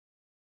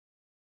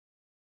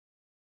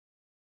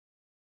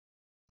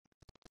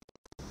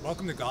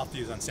Welcome to Golf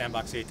Views on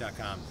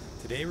Sandbox8.com.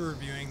 Today we're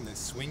reviewing the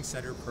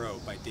SwingSetter Pro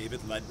by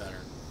David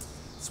Leadbetter.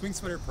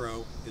 SwingSetter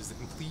Pro is the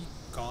complete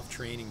golf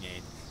training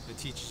aid that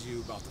teaches you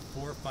about the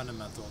 4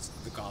 fundamentals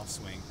of the golf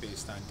swing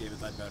based on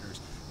David Leadbetter's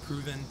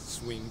proven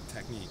swing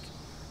technique.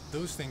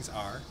 Those things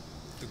are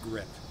the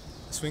grip.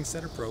 The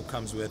SwingSetter Pro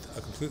comes with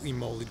a completely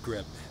molded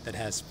grip that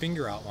has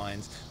finger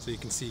outlines so you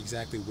can see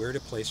exactly where to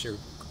place your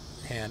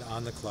hand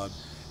on the club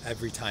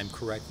every time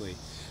correctly.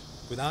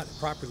 Without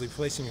properly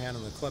placing your hand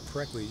on the club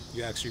correctly,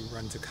 you actually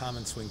run into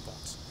common swing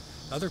faults.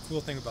 The other cool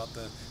thing about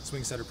the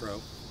SwingSetter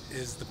Pro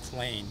is the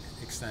plane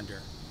extender.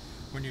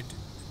 When you're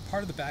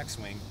part of the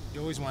backswing, you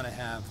always want to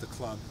have the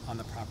club on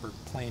the proper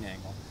plane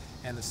angle,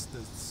 and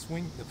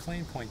the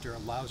plane pointer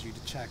allows you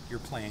to check your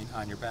plane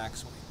on your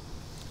backswing.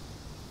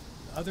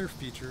 The other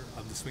feature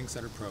of the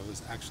SwingSetter Pro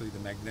is actually the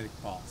magnetic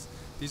balls.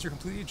 These are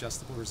completely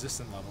adjustable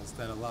resistance levels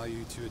that allow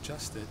you to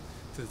adjust it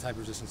to the type of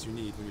resistance you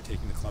need when you're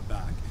taking the club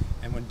back.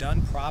 And when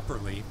done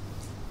properly,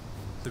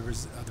 the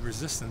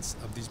resistance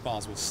of these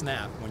balls will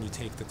snap when you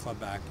take the club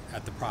back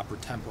at the proper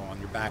tempo on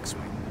your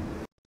backswing.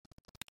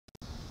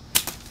 The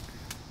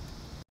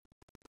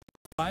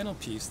final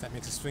piece that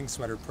makes the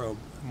SwingSetter Pro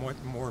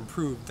more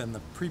improved than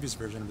the previous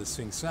version of the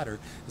SwingSetter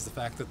is the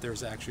fact that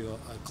there's actually a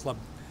club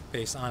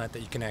base on it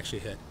that you can actually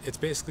hit. It's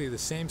basically the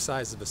same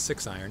size of a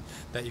 6-iron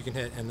that you can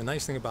hit, and the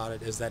nice thing about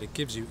it is that it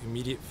gives you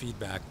immediate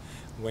feedback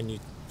when you're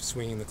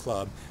swinging the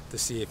club to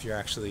see if you're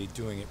actually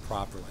doing it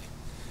properly.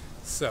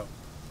 So,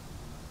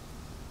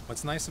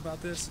 what's nice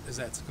about this is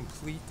that it's a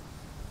complete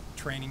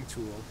training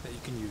tool that you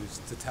can use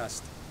to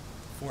test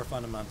 4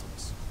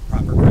 fundamentals: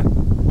 proper grip,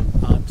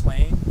 on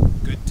plane,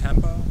 good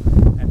tempo,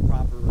 and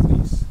proper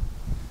release.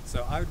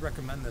 So I would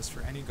recommend this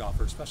for any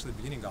golfer, especially a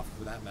beginning golfer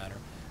for that matter,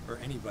 or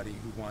anybody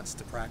who wants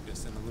to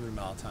practice in a limited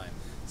amount of time.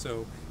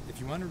 So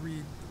if you want to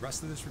read the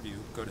rest of this review,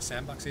 go to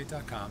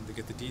Sandbox8.com to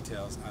get the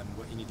details on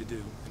what you need to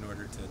do in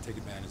order to take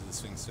advantage of the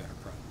SwingSetter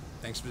Pro.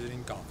 Thanks for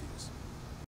visiting Golf Views.